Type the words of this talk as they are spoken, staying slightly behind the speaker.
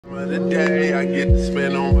of the day I get to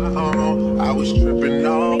spend on my own. I was tripping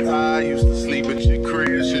off. I used to sleep at your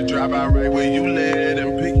crib. Should drive out right where you live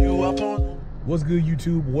and pick you up on. What's good,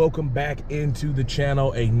 YouTube? Welcome back into the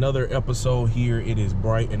channel. Another episode here. It is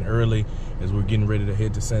bright and early as we're getting ready to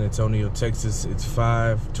head to San Antonio, Texas. It's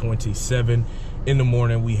 5:27 in the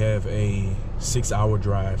morning. We have a 6-hour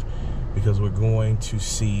drive because we're going to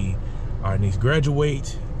see our niece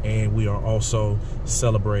graduate, and we are also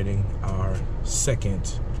celebrating our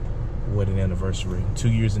second wedding anniversary. 2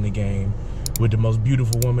 years in the game with the most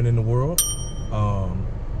beautiful woman in the world.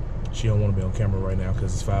 She don't want to be on camera right now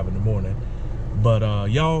because it's 5 in the morning. But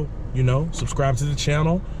y'all, you know, subscribe to the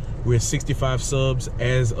channel. We're at 65 subs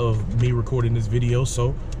as of me recording this video,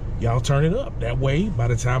 so y'all turn it up. That way, by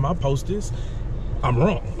the time I post this, I'm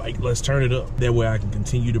wrong. Like, let's turn it up. That way I can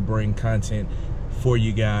continue to bring content for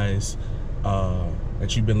you guys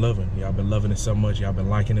that you've been loving. Y'all been loving it so much. Y'all been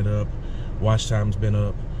liking it up. Watch time's been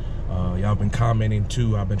up. Y'all been commenting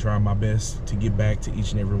too. I've been trying my best to get back to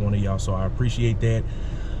each and every one of y'all, so I appreciate that.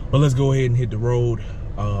 But let's go ahead and hit the road.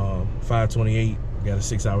 5:28. We got a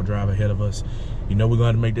 6-hour drive ahead of us. You know we're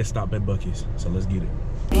going to make that stop at Buc-ee's, so let's get it.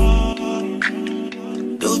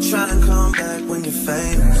 You try to come back when you're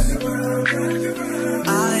famous.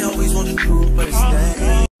 I always want to prove, but it's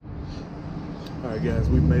staying. Alright guys,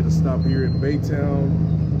 we've made a stop here in Baytown.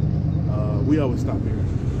 We always stop here.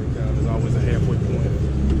 Baytown is always a halfway point.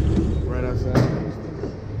 Right outside.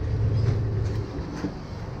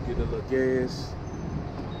 Get a little gas.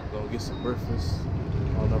 Gonna get some breakfast. I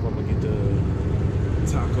don't know if I'm gonna get the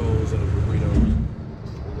tacos or the burrito.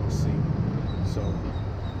 We're gonna see. So,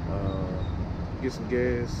 get some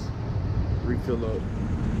gas, refill up,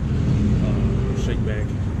 shake back,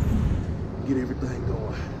 get everything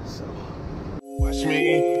going. So, Watch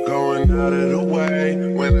me going out of the way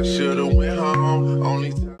when I should've went home.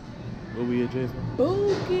 Only time. where we at, Jason?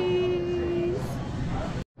 Bookies.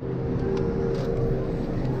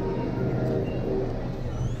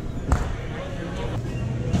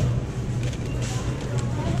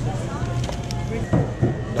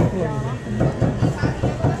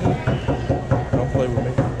 Don't play with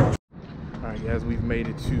me. Alright guys, we've made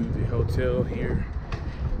it to the hotel here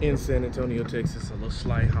in San Antonio, Texas. A little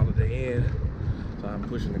slight Holiday Inn. So I'm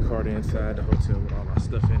pushing the cart inside the hotel with all my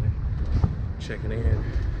stuff in it, checking in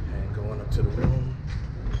and going up to the room.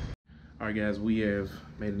 Alright guys, we have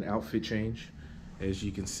made an outfit change, as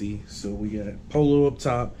you can see. So we got polo up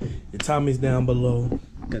top, the Tommy's down below,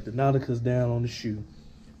 got the Nautica's down on the shoe.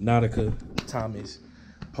 Nautica, Tommy's,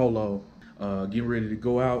 polo. Getting ready to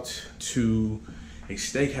go out to a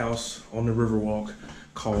steakhouse on the Riverwalk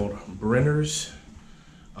called Brenner's.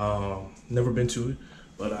 Never been to it,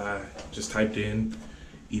 but I just typed in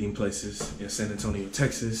eating places in San Antonio,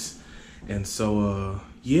 Texas. And so,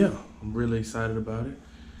 yeah, I'm really excited about it.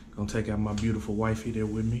 Gonna take out my beautiful wifey there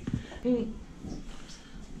with me.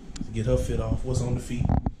 Get her fit off. What's on the feet?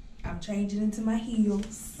 I'm changing into my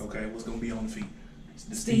heels. Okay, what's gonna be on the feet?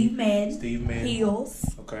 The Steve Madden. Steve Madden. Heels.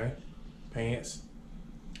 Okay. Pants.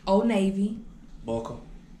 Old Navy. Buckle.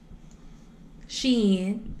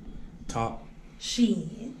 Shein. Top.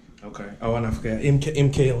 Shein. Okay. Oh, and I forgot.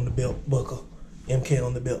 MK on the belt buckle. MK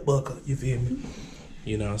on the belt buckle. You feel me?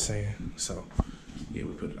 You know what I'm saying? So, yeah,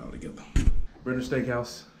 we put it all together. Brenner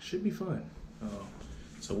Steakhouse should be fun.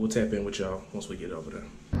 So we'll tap in with y'all once we get over there.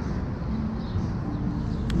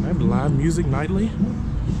 I have live music nightly.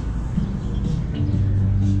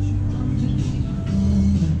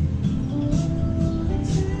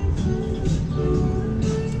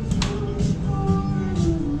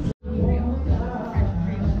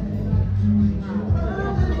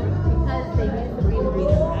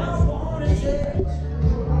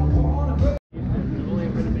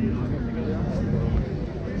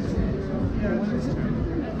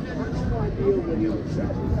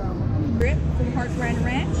 Rib from Park Brenner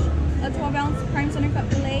Ranch, a 12-ounce prime center cut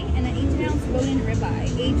fillet, and an 18-ounce bone-in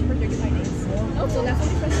ribeye, aged for 35 days. So that's what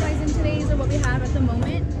we specialize in today, is what we have at the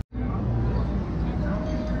moment.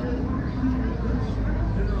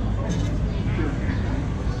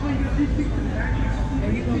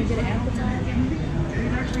 Are you going to get an appetizer?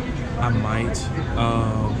 I might.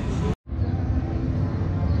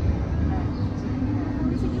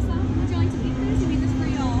 Would you like to eat this? We made this for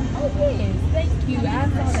y'all. Oh, yes. Thank you. I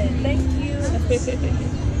saw that. Thank you.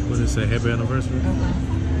 What did it say? Happy anniversary?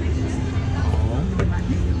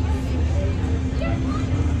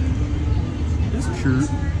 That's cute.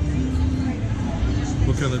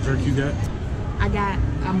 What kind of drink you got? I got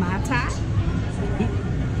a Mai Tai.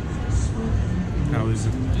 How is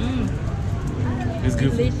it? It's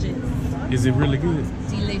good. Delicious. Is it really good?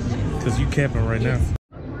 Delicious. Because you camping right now.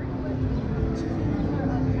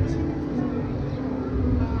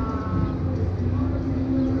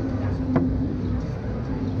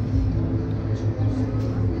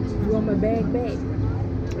 bag back.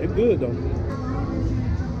 It's good though.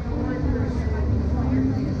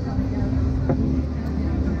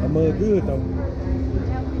 That mug good though.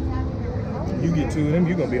 You get two of them,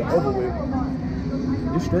 you're gonna be over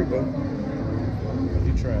with. It's straight though.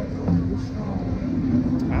 You try it.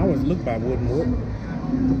 I always look by wooden wood.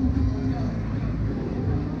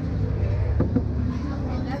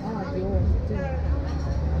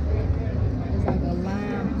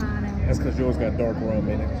 That's because yours got dark rum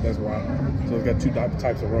in it. That's why. So it's got two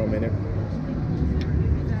types of rum in it.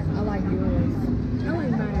 I like yours. I like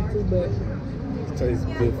mine too, but It tastes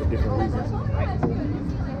good for different reasons.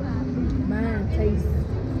 mine tastes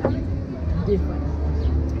different.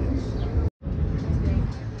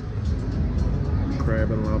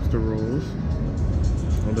 Crab and lobster rolls.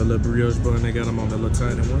 On the little brioche bun, they got them on the little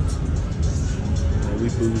tiny ones. And we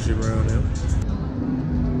bougie around them.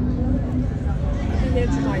 I think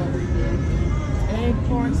that's like egg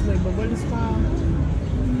parsley, but what is it called?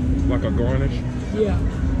 Like a garnish. Yeah.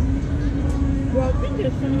 Well, I think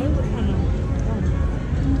there's some other kind of.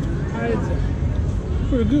 How is it?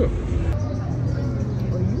 Pretty good.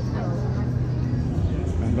 Well, you know.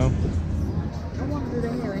 I know. I wonder do they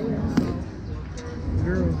have eggs.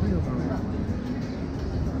 Girl, you know.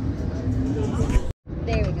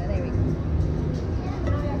 There we go, there we go.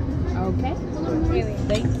 Okay. Here we go.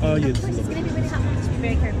 Thank you. Oh, yeah, Of just a course, it's little gonna bit. be really hot. Just be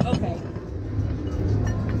very careful. Okay.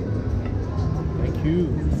 Thank you.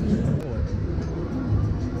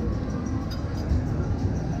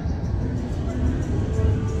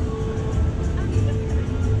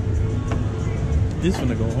 This one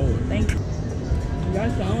to go hard. Thank you.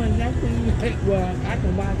 That's the only thing you take. Well, I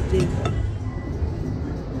can watch this.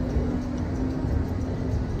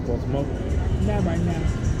 Want some more? Not right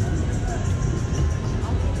now.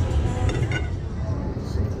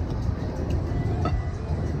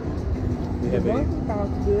 We have a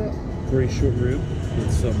Sounds good. gray short rib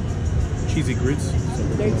with some cheesy grits. So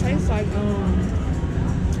They taste like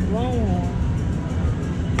longhorn.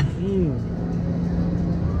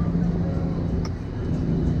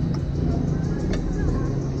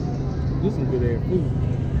 This is some good ass food.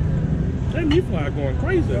 That meat fly going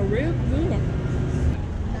crazy. The ribs good.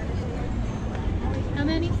 How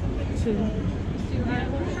many? Two.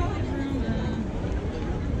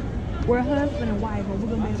 We're husband and wife, but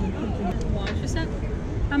we're gonna be able to cook together. Wash this up.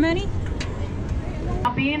 How many?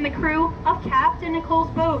 I'll be in the crew of Captain Nicole's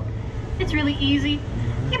boat. It's really easy.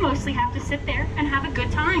 You mostly have to sit there and have a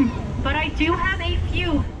good time. But I do have a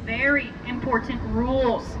few very important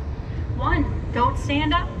rules. 1, don't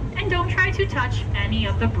stand up and don't try to touch any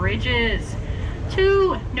of the bridges.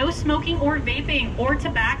 2, no smoking or vaping or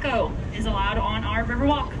tobacco is allowed on our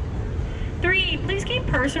Riverwalk. 3, please keep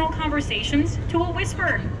personal conversations to a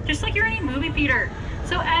whisper, just like you're in a movie theater.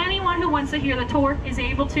 So anyone who wants to hear the tour is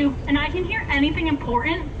able to, and I can hear anything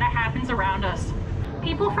important that happens around us.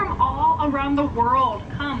 People from all around the world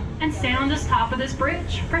come and stand on the top of this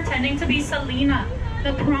bridge, pretending to be Selena,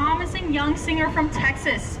 the promising young singer from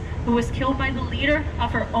Texas, who was killed by the leader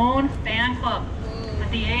of her own fan club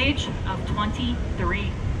at the age of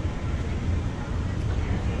 23.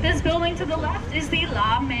 This building to the left is the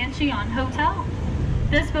La Mansion Hotel.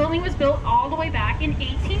 This building was built all the way back in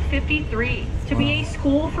 1853 to be a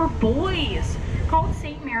school for boys called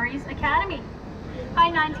St. Mary's Academy. By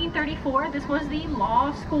 1934, this was the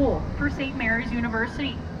law school for St. Mary's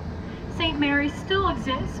University. St. Mary's still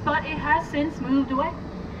exists, but it has since moved away.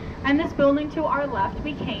 And this building to our left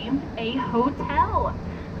became a hotel,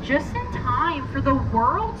 just in time for the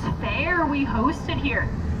World's Fair we hosted here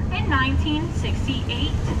in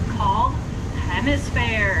 1968, called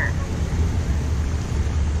Hemisphere.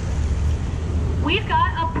 We've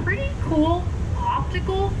got a pretty cool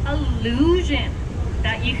optical illusion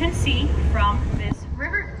that you can see from this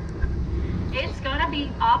river. It's gonna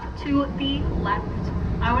be up to the left.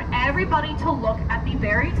 I want everybody to look at the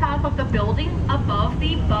very top of the building above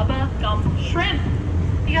the Bubba Gump Shrimp,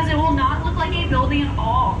 because it will not look like a building at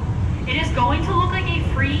all. It is going to look like a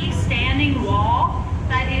freestanding wall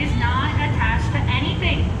that is not attached to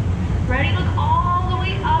anything. Ready? Look all the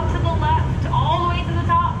way up to the left, all the way to the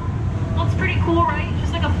top. Looks pretty cool, right?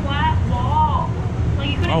 Just like a flat wall. Like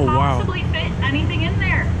you couldn't possibly fit anything in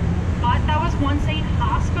there. But that was once a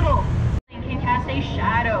hospital. It can cast a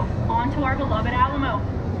shadow onto our beloved Alamo.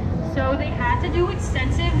 So they had to do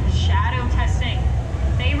extensive shadow testing.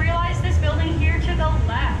 They realized this building here to the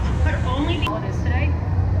left could only be what it is today.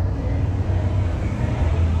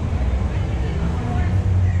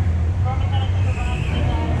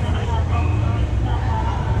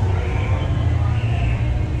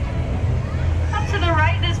 To the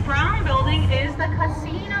right, this brown building is the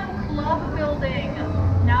Casino Club building.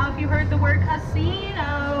 Now, if you heard the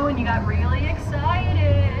got really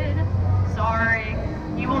excited. Sorry,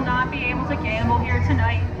 you will not be able to gamble here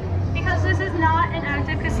tonight because this is not an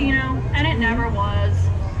active casino, and it never was.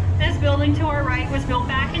 This building to our right was built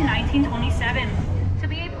back in 1927 to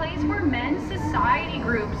be a place where men's society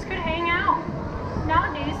groups could hang out.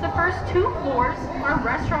 Nowadays, the first 2 floors are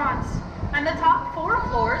restaurants, and the top 4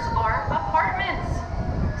 floors are apartments.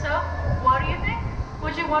 So, what do you think?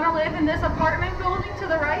 Would you want to live in this apartment building to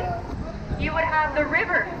the right? You would have the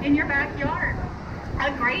river in your backyard,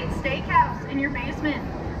 a great steakhouse in your basement,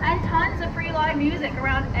 and tons of free live music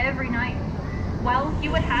around every night. Well,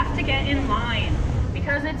 you would have to get in line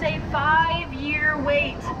because it's a 5-year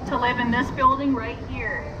wait to live in this building right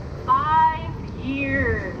here. 5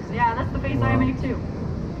 years. Yeah, that's the face I make too.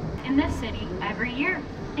 In this city every year,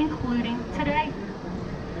 including today.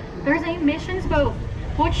 There's a missions boat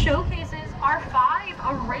which showcases our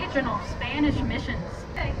 5 original Spanish missions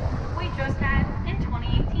we just had in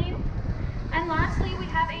 2018. And lastly, we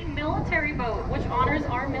have a military boat which honors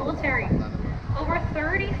our military. Over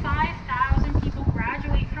 35,000 people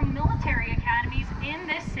graduate from military academies in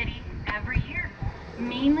this city every year,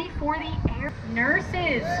 mainly for the air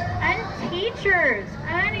nurses and teachers,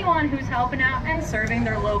 anyone who's helping out and serving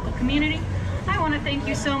their local community. I want to thank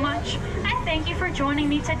you so much, and thank you for joining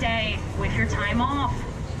me today with your time off.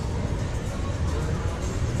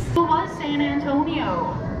 Who was San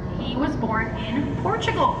Antonio? He was born in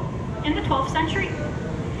Portugal in the 12th century.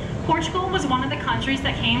 Portugal was one of the countries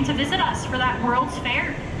that came to visit us for that World's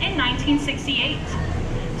Fair in 1968.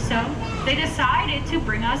 So they decided to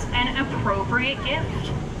bring us an appropriate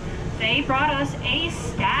gift. They brought us a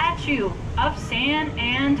statue of San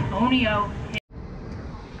Antonio.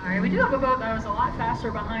 All right, we do have a boat that was a lot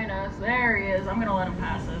faster behind us. There he is. I'm gonna let him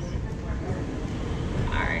pass us.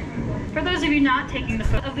 All right. For those of you not taking the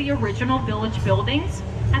photo, of the original village buildings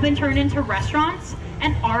have been turned into restaurants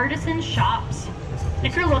and artisan shops.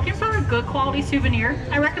 If you're looking for a good quality souvenir,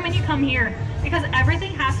 I recommend you come here because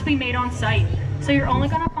everything has to be made on site. So you're only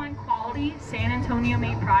gonna find quality San Antonio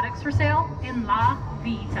made products for sale in La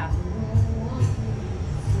Vita.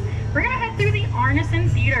 We're gonna head through the Arneson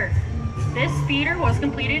Theater. This theater was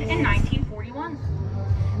completed in 1941.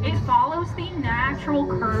 It follows the natural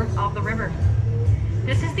curve of the river.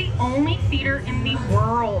 This is the only theater in the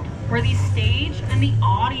world where the stage and the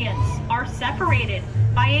audience are separated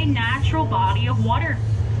by a natural body of water.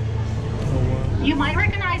 You might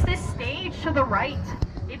recognize this stage to the right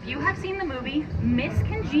if you have seen the movie Miss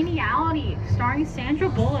Congeniality starring Sandra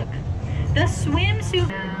Bullock. The swimsuit,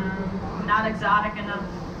 not exotic enough.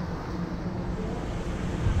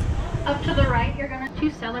 Up to the right, you're going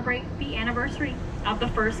to celebrate the anniversary of the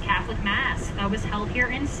first Catholic Mass that was held here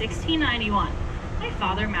in 1691 by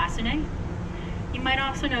Father Massenet. You might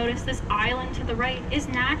also notice this island to the right is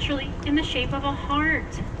naturally in the shape of a heart,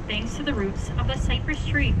 thanks to the roots of the cypress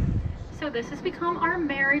tree. So this has become our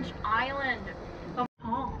marriage island of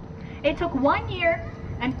Paul. It took 1 year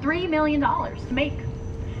and $3 million to make.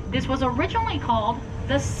 This was originally called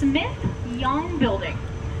the Smith-Young Building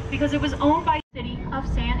because it was owned by the city of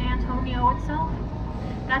San Antonio itself.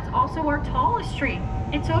 That's also our tallest tree.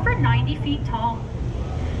 It's over 90 feet tall.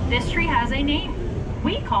 This tree has a name.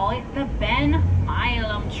 We call it the Ben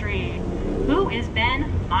Milam tree. Who is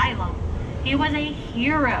Ben Milam? He was a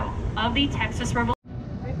hero of the Texas Revolution.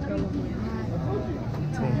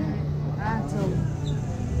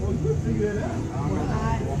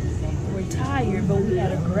 We're tired, but we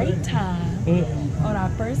had a great time on our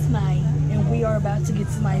first night, and we are about to get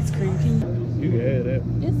some ice cream. You can have that.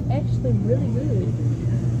 It's actually really good.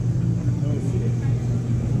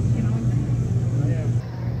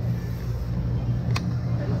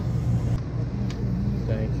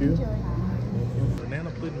 Thank you. Banana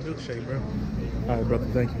pudding milkshake, bro. All right, brother.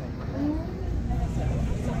 Thank you.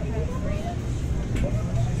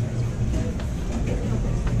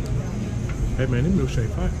 Hey, man, this milkshake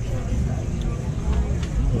fine.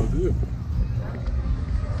 Oh, good.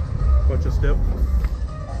 Watch your step.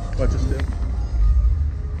 Watch your step.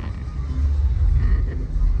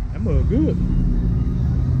 That mug good.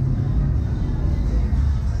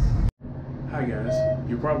 Hi, guys.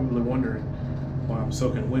 You're probably wondering why I'm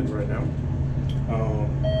soaking wet right now.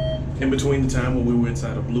 In between the time when we were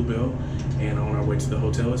inside of Bluebell and on our way to the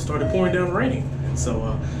hotel, it started pouring down raining. And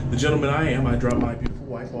so the gentleman I dropped my beautiful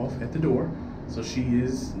wife off at the door, so she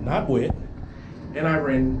is not wet, and I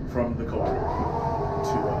ran from the car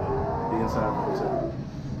to the inside of the hotel.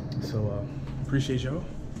 So appreciate y'all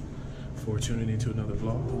for tuning into another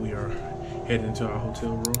vlog. We are heading into our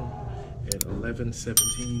hotel room at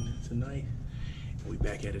 11:17 tonight. We'll be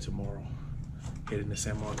back at it tomorrow. Heading to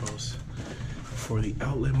San Marcos for the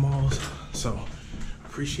outlet malls. So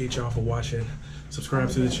appreciate y'all for watching. Subscribe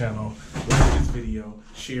to the channel, like this video,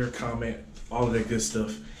 share, comment, all of that good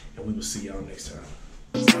stuff, and we will see y'all next time.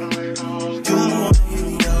 You won't hit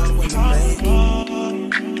me up when you make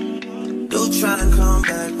it. You try to come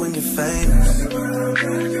back when you're famous.